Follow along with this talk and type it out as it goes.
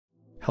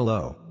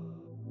Hello.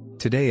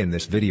 Today in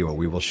this video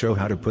we will show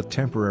how to put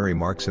temporary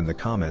marks in the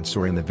comments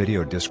or in the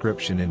video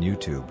description in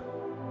YouTube.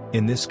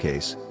 In this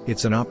case,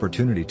 it's an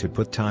opportunity to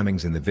put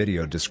timings in the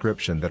video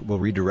description that will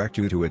redirect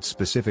you to its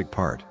specific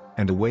part,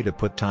 and a way to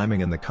put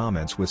timing in the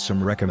comments with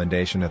some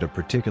recommendation at a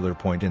particular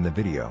point in the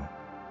video.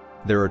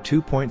 There are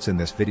 2 points in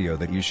this video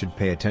that you should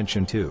pay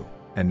attention to,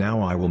 and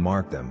now I will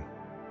mark them.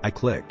 I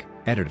click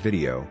Edit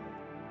Video.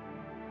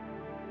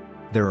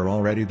 There are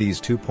already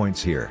these 2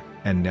 points here,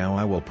 and now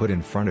I will put in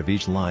front of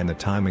each line the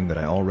timing that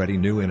I already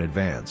knew in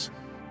advance.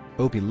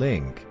 OP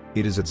link,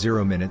 it is at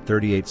 0 minute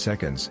 38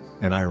 seconds,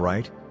 and I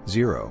write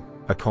 0,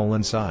 a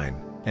colon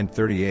sign, and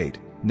 38,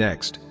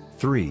 next,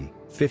 3,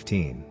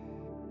 15.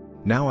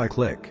 Now I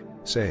click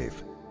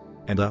Save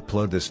and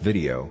upload this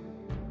video.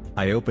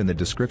 I open the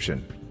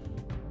description.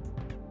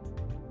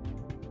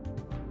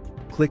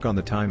 Click on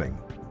the timing,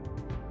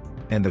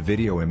 and the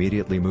video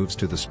immediately moves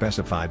to the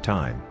specified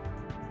time.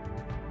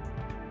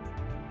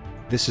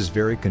 This is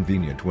very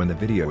convenient when the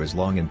video is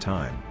long in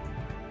time.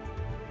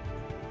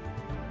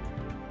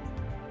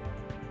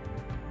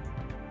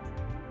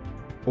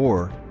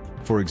 Or,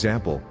 for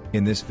example,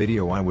 in this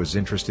video I was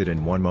interested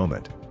in 1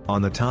 moment,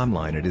 on the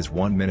timeline it is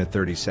 1 minute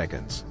 30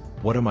 seconds,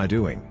 what am I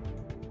doing?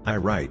 I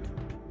write,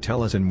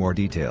 tell us in more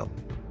detail,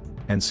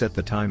 and set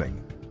the timing,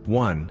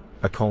 1,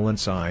 a colon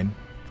sign,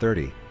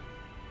 30.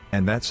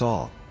 And that's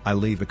all. I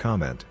leave a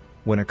comment.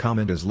 When a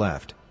comment is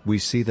left, we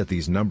see that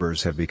these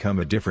numbers have become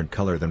a different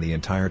color than the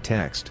entire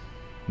text.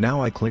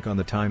 Now I click on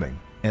the timing,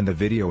 and the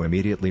video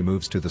immediately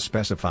moves to the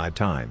specified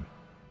time.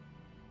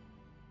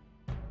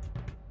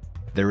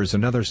 There is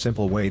another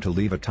simple way to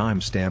leave a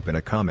timestamp in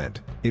a comment.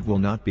 It will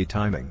not be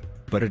timing,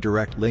 but a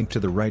direct link to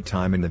the right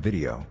time in the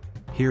video.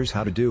 Here's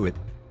how to do it.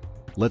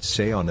 Let's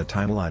say on the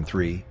timeline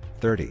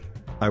 3:30.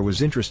 I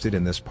was interested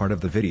in this part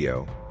of the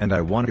video, and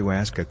I want to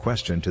ask a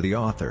question to the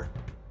author.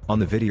 On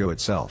the video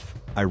itself,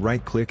 I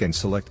right-click and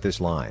select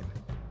this line.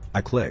 I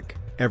click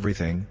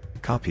Everything,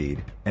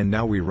 Copied, and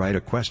now we write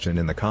a question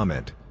in the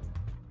comment.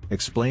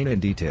 Explain in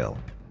detail.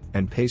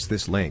 And paste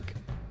this link.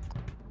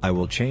 I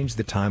will change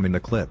the time in the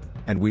clip,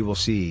 and we will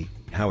see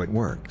how it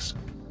works.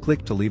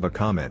 Click to leave a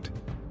comment.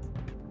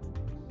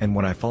 And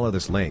when I follow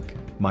this link,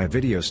 my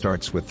video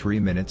starts with 3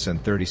 minutes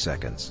and 30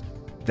 seconds.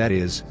 That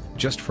is,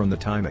 just from the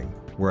timing,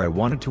 where I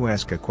wanted to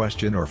ask a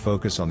question or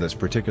focus on this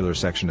particular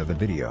section of the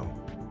video.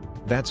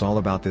 That's all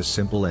about this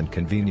simple and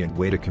convenient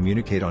way to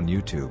communicate on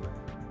YouTube.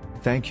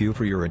 Thank you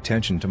for your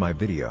attention to my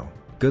video.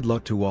 Good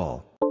luck to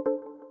all.